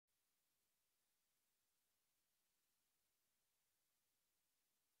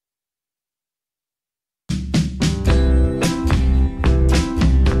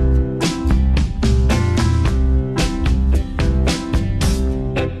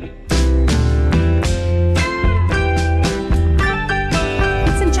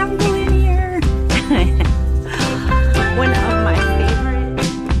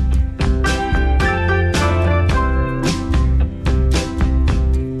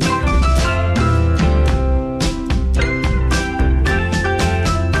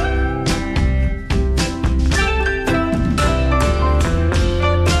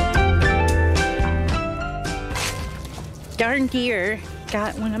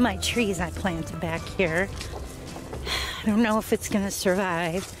got one of my trees I planted back here. I don't know if it's gonna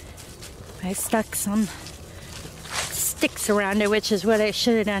survive. I stuck some sticks around it, which is what I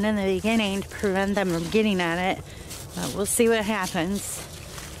should have done in the beginning to prevent them from getting on it. But we'll see what happens.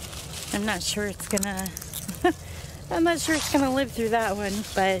 I'm not sure it's gonna I'm not sure it's gonna live through that one,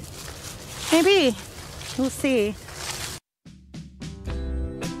 but maybe. We'll see.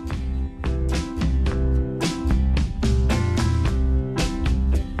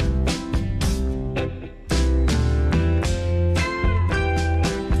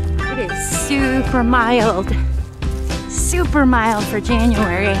 Super mild. Super mild for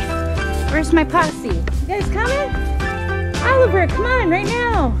January. Where's my posse? You guys coming? Oliver, come on, right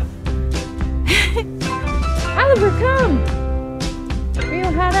now. Oliver, come. Are you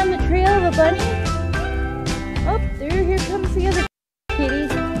hot on the trail of a bunny? Oh, here comes the other kitty.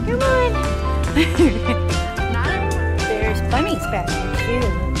 Come on. There's bunnies back there too.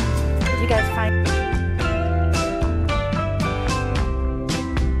 Did you guys find?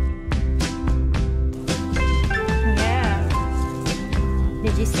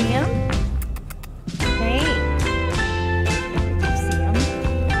 Did you see him? Hey. Did you see him?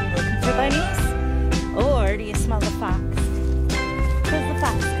 Looking for bunnies? Or do you smell the fox? Because the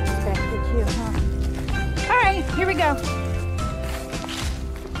fox comes back with you, huh? Alright, here we go.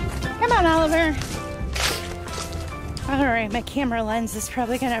 Come on, Oliver. Alright, my camera lens is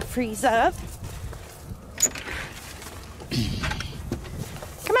probably going to freeze up.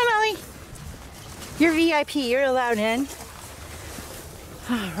 Come on, Ollie. You're VIP. You're allowed in.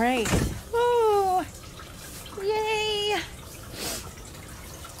 All right. Oh, yay.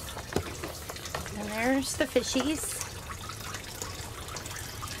 And there's the fishies.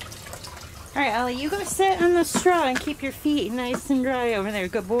 All right, Ollie, you go sit on the straw and keep your feet nice and dry over there.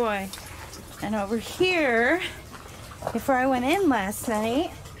 Good boy. And over here, before I went in last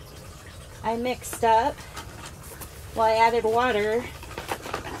night, I mixed up, well, I added water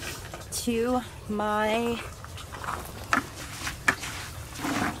to my,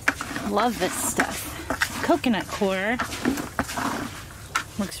 love this stuff, coconut coir.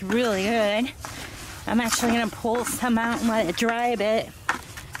 Looks really good. I'm actually gonna pull some out and let it dry a bit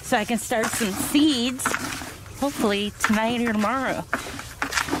so I can start some seeds, hopefully tonight or tomorrow.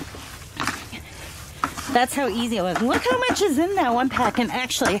 That's how easy it was. Look how much is in that one pack, and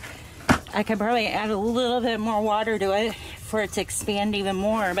actually I could probably add a little bit more water to it for it to expand even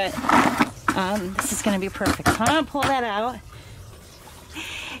more, but this is gonna be perfect. So I'm gonna pull that out.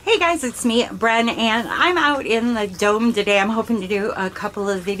 Hey guys, it's me, Bren, and I'm out in the dome today. I'm hoping to do a couple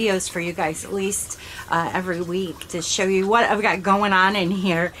of videos for you guys, at least every week, to show you what I've got going on in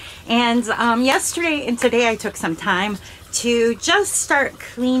here. And yesterday and today I took some time to just start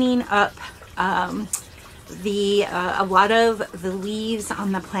cleaning up a lot of the leaves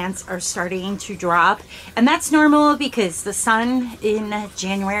on the plants are starting to drop, and that's normal because the sun in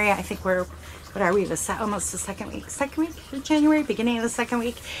January, I think we're, what are we, almost the second week of January, beginning of the second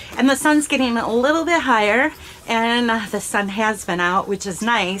week, and the sun's getting a little bit higher, and the sun has been out, which is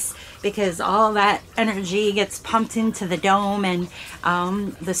nice because all that energy gets pumped into the dome, and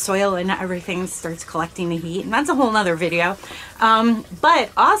the soil and everything starts collecting the heat, and that's a whole nother video. But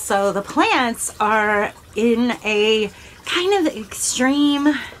also the plants are in a kind of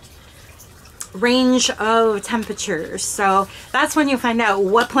extreme range of temperatures, so that's when you find out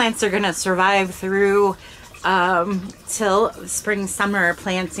what plants are going to survive through till spring summer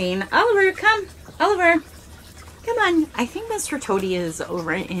planting. Oliver, come. Oliver, come on. I think Mr. Toady is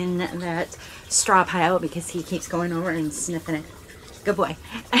over in that straw pile because he keeps going over and sniffing it. Good boy.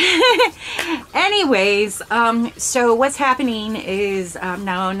 Anyways, so what's happening is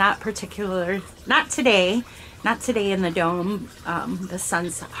no, not today in the dome. The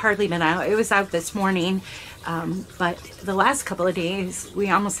sun's hardly been out. It was out this morning, but the last couple of days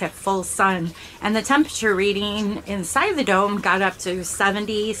we almost had full sun, and the temperature reading inside the dome got up to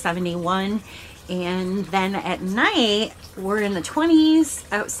 70, 71, and then at night we're in the 20s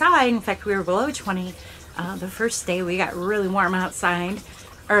outside. In fact, we were below 20 the first day. We got really warm outside,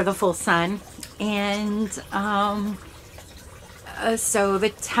 or the full sun, and so the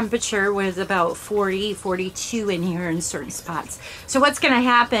temperature was about 40, 42 in here in certain spots. So what's going to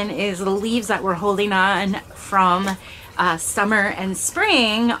happen is the leaves that we're holding on from summer and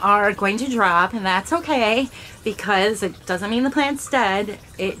spring are going to drop, and that's okay because it doesn't mean the plant's dead.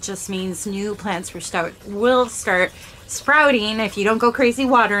 It just means new plants will start sprouting if you don't go crazy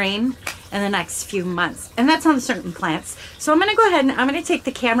watering in the next few months, and that's on certain plants. So I'm going to go ahead and I'm going to take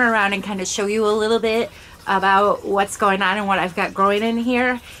the camera around and kind of show you a little bit about what's going on and what I've got growing in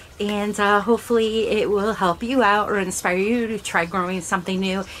here. and hopefully it will help you out or inspire you to try growing something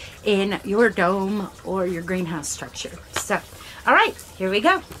new in your dome or your greenhouse structure. So, all right, here we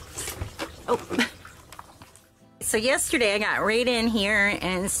go. Oh. So yesterday I got right in here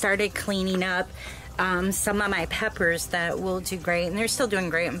and started cleaning up some of my peppers that will do great, and they're still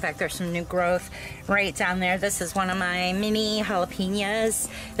doing great. In fact, there's some new growth right down there. This is one of my mini jalapenos.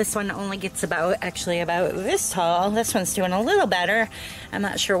 This one only gets about this tall. This one's doing a little better. I'm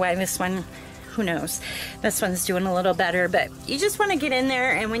not sure why this one, who knows. This one's doing a little better, but you just want to get in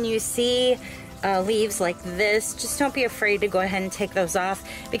there, and when you see leaves like this, just don't be afraid to go ahead and take those off,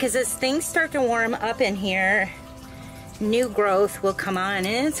 because as things start to warm up in here, new growth will come on,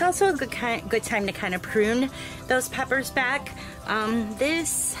 and it's also a good time to kind of prune those peppers back.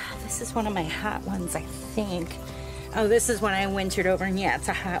 This is one of my hot ones, I think. Oh, this is one I wintered over, and yeah, it's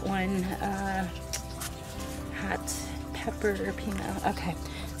a hot one. Hot pepper peanut. Okay,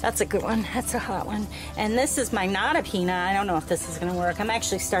 that's a good one. That's a hot one. And this is my nata peanut. I don't know if this is gonna work. I'm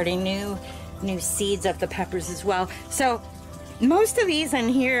actually starting new seeds of the peppers as well. So most of these in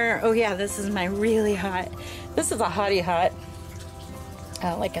here, oh yeah, this is my really hot. This is a hottie hot,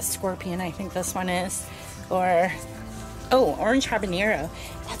 like a scorpion, I think this one is. Or, oh, orange habanero.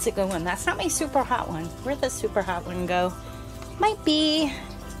 That's a good one. That's not my super hot one. Where'd the super hot one go? Might be,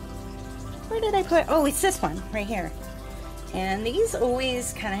 where did I put, oh, it's this one right here. And these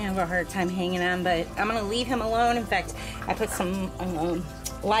always kind of have a hard time hanging on, but I'm gonna leave him alone. In fact, I put some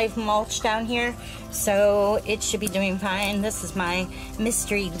live mulch down here, so it should be doing fine. This is my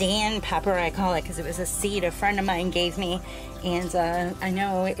Mystery Dan pepper, I call it, because it was a seed a friend of mine gave me, and I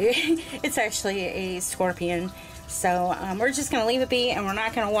know it's actually a scorpion. So we're just gonna leave it be, and we're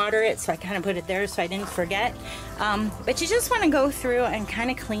not gonna water it, so I kind of put it there so I didn't forget. But you just want to go through and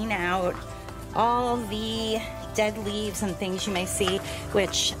kind of clean out all the dead leaves and things you may see,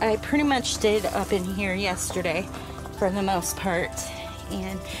 which I pretty much did up in here yesterday for the most part.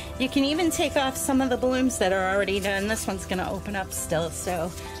 And you can even take off some of the blooms that are already done. This one's gonna open up still,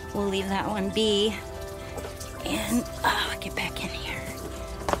 so we'll leave that one be. And get back in here.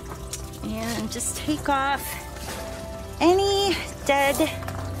 And just take off any dead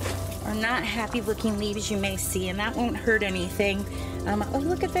or not happy looking leaves you may see, and that won't hurt anything. Oh,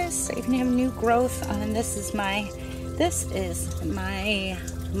 look at this. I even have new growth on this is my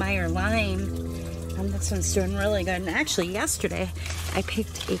Meyer lime. This one's doing really good. And actually yesterday I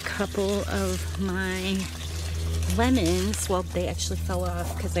picked a couple of my lemons. Well, they actually fell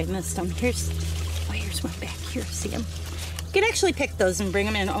off because I missed them. Here's one back here. See them? You can actually pick those and bring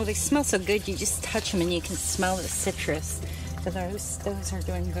them in. Oh, they smell so good. You just touch them and you can smell the citrus. So those are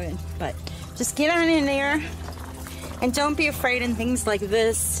doing good. But just get on in there and don't be afraid. And things like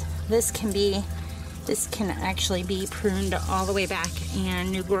this can actually be pruned all the way back,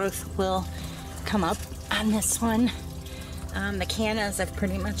 and new growth will come up on this one. The cannas have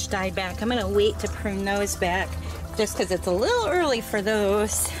pretty much died back. I'm gonna wait to prune those back just because it's a little early for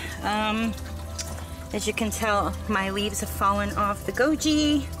those. As you can tell, my leaves have fallen off the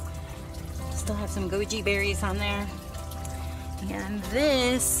goji. Still have some goji berries on there. And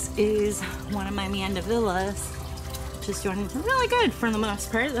this is one of my mandavillas, which is doing really good for the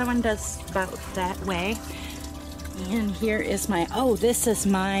most part. That one does about that way. And here is my,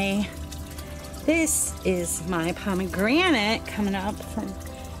 this is my pomegranate coming up from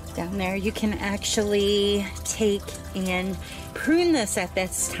down there. You can actually take and prune this at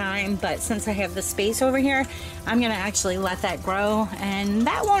this time, but since I have the space over here, I'm gonna actually let that grow, and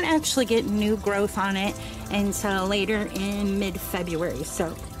that won't actually get new growth on it until later in mid-February,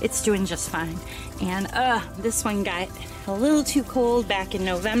 so it's doing just fine. And this one got a little too cold back in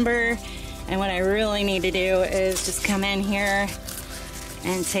November, and what I really need to do is just come in here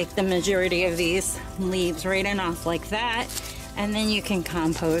and take the majority of these leaves right and off like that, and then you can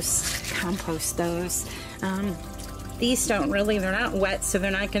compost those. These don't really, they're not wet, so they're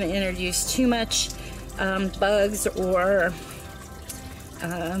not going to introduce too much bugs or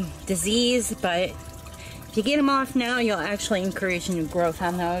disease, but if you get them off now, you'll actually encourage new growth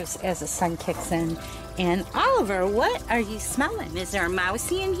on those as the sun kicks in. And Oliver, what are you smelling? Is there a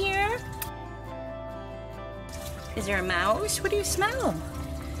mousey in here? Is there a mouse? What do you smell?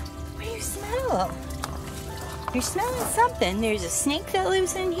 What do you smell? You're smelling something. There's a snake that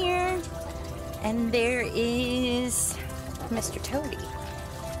lives in here, and there is Mr. Toady.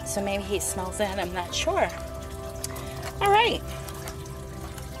 So maybe he smells that, I'm not sure. All right.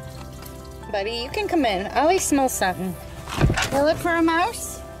 Buddy, you can come in. I always smell something. You look for a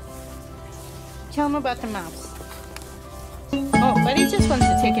mouse? Tell him about the mouse. Oh, Buddy just wants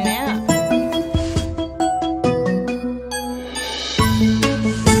to take a nap.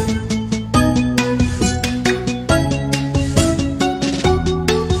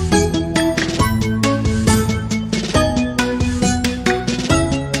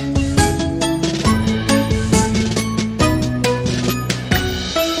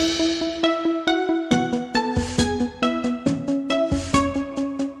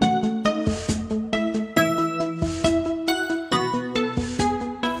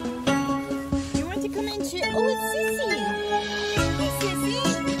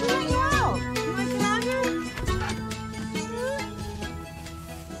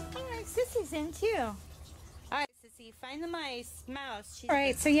 Sissy's in too. All right, Sissy, find the mouse. All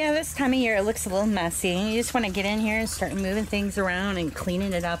right, so yeah, this time of year it looks a little messy. You just want to get in here and start moving things around and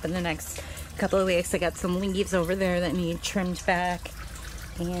cleaning it up in the next couple of weeks. I got some leaves over there that need trimmed back.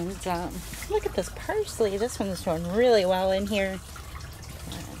 And look at this parsley. This one's doing really well in here.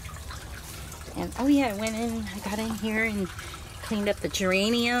 And oh yeah, I got in here and cleaned up the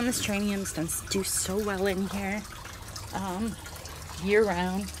geraniums. Geraniums don't do so well in here year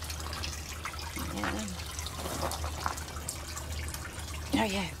round. Yeah. Oh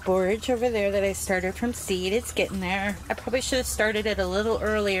yeah, borage over there that I started from seed. It's getting there. I probably should have started it a little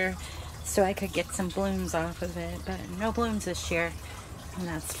earlier so I could get some blooms off of it, but no blooms this year, and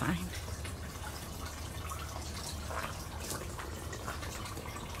that's fine.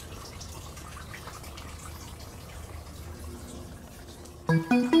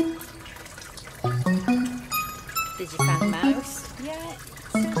 Did you find the mouse yet?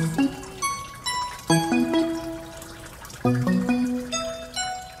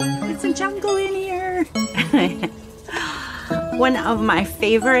 It's a jungle in here. One of my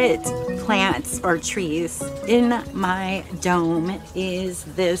favorite plants or trees in my dome is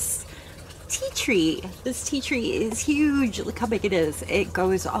this tea tree. This tea tree is huge. Look how big it is. It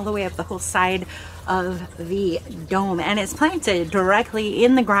goes all the way up the whole side of the dome, and it's planted directly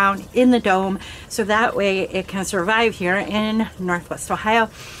in the ground in the dome, so that way it can survive here in Northwest Ohio.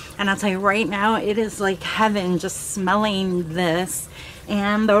 And I'll tell you right now, it is like heaven just smelling this.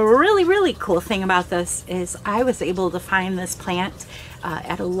 And the really cool thing about this is I was able to find this plant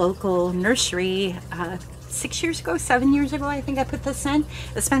at a local nursery 6 years ago, 7 years ago, I think I put this in.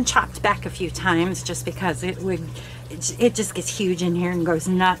 It's been chopped back a few times just because it just gets huge in here and goes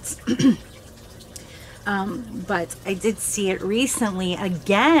nuts. But I did see it recently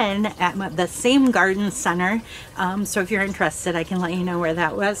again at the same garden center. So if you're interested, I can let you know where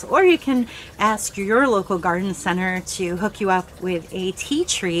that was. Or you can ask your local garden center to hook you up with a tea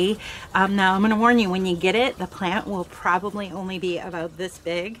tree. Now I'm going to warn you, when you get it, the plant will probably only be about this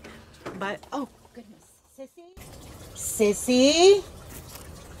big. But, oh goodness, Sissy? Sissy?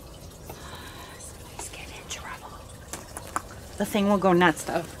 Somebody's getting in trouble. The thing will go nuts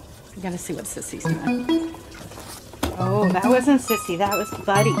though. You gotta see what Sissy's doing. Oh, that wasn't Sissy, that was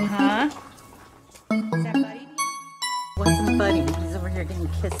Buddy, huh? Is that Buddy? Wasn't Buddy. He's over here getting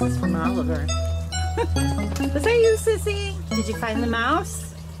kisses from Oliver. Was that you, Sissy? Did you find the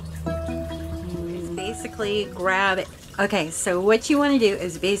mouse? Basically grab it. Okay, so what you want to do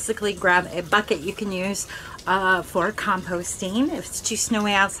is basically grab a bucket you can use for composting. If it's too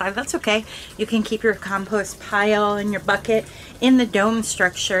snowy outside, that's okay. You can keep your compost pile and your bucket in the dome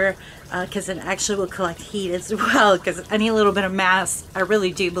structure because it actually will collect heat as well, because any little bit of mass, I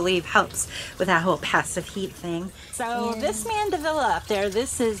really do believe, helps with that whole passive heat thing. So this mandevilla up there,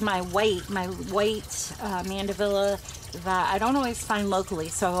 this is my white mandevilla that I don't always find locally,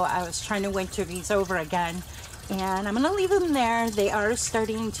 so I was trying to winter these over again. And I'm going to leave them there. They are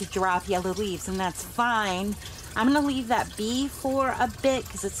starting to drop yellow leaves, and that's fine. I'm going to leave that be for a bit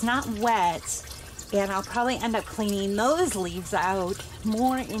because it's not wet. And I'll probably end up cleaning those leaves out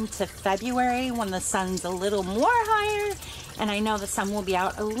more into February when the sun's a little more higher. And I know the sun will be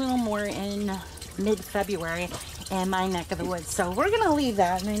out a little more in mid-February in my neck of the woods. So we're going to leave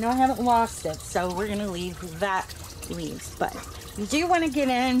that. And I know I haven't lost it, so we're going to leave that leaves. But you do want to get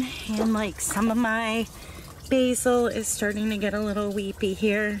in, and like some of my basil is starting to get a little weepy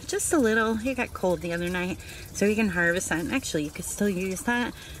here, just a little. It got cold the other night, so you can harvest that. And actually, you could still use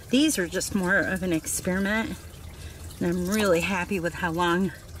that. These are just more of an experiment, and I'm really happy with how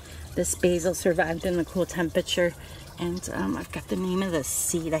long this basil survived in the cool temperature. And I've got the name of the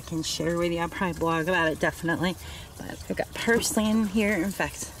seed I can share with you. I'll probably blog about it, definitely. But I've got parsley in here. In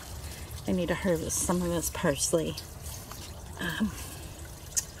fact, I need to harvest some of this parsley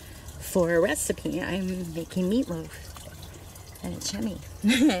for a recipe. I'm making meatloaf, and it's yummy.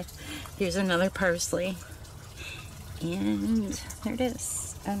 Here's another parsley, and there it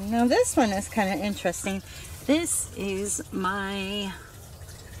is. Now this one is kind of interesting. This is my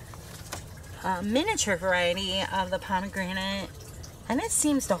miniature variety of the pomegranate, and it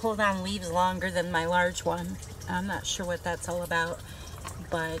seems to hold on leaves longer than my large one. I'm not sure what that's all about,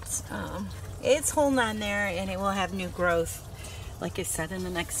 but it's holding on there, and it will have new growth, like I said, in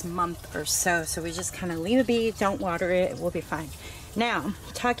the next month or so. So we just kind of leave it be, don't water it, we'll be fine. Now,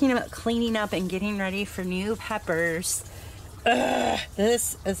 talking about cleaning up and getting ready for new peppers,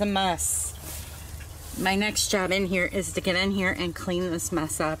 this is a mess. My next job in here is to get in here and clean this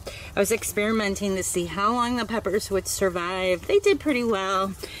mess up. I was experimenting to see how long the peppers would survive. They did pretty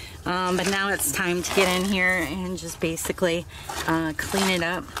well, But now it's time to get in here and just basically clean it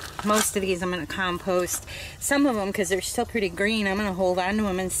up. Most of these I'm going to compost. Some of them, because they're still pretty green, I'm going to hold on to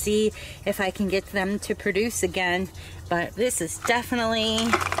them and see if I can get them to produce again. But this is definitely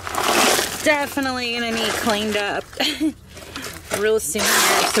going to be cleaned up real soon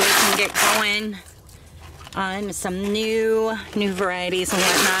here, so we can get going on some new varieties and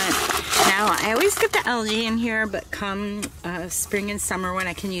whatnot. Now, I always get the algae in here, but come spring and summer when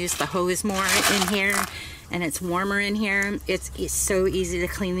I can use the hose more in here and it's warmer in here, it's so easy to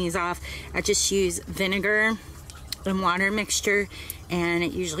clean these off. I just use vinegar and water mixture and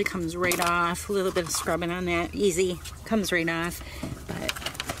it usually comes right off. A little bit of scrubbing on that, easy, comes right off.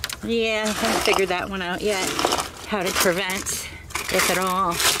 But yeah, I haven't figured that one out yet, how to prevent, if at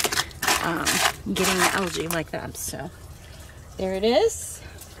all, getting the algae like that. So there it is.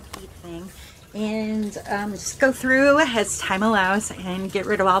 Thing. And just go through as time allows and get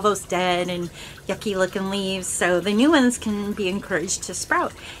rid of all those dead and yucky looking leaves so the new ones can be encouraged to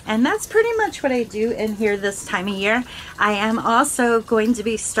sprout. And that's pretty much what I do in here this time of year. I am also going to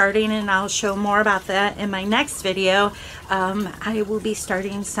be starting, and I'll show more about that in my next video, I will be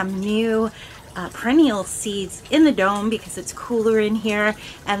starting some new perennial seeds in the dome because it's cooler in here,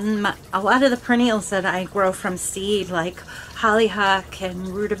 and a lot of the perennials that I grow from seed, like hollyhock and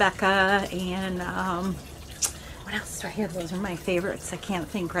rutabaga and what else do I have? Those are my favorites. I can't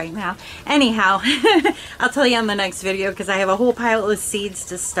think right now. Anyhow, I'll tell you on the next video because I have a whole pile of seeds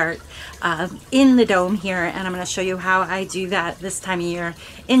to start in the dome here, and I'm going to show you how I do that this time of year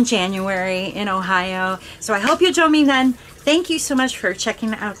in January in Ohio. So I hope you'll join me then. Thank you so much for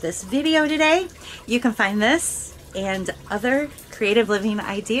checking out this video today. You can find this and other creative living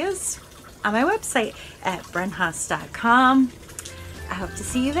ideas on my website at brenhaas.com. I hope to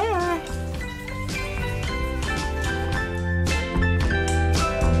see you there.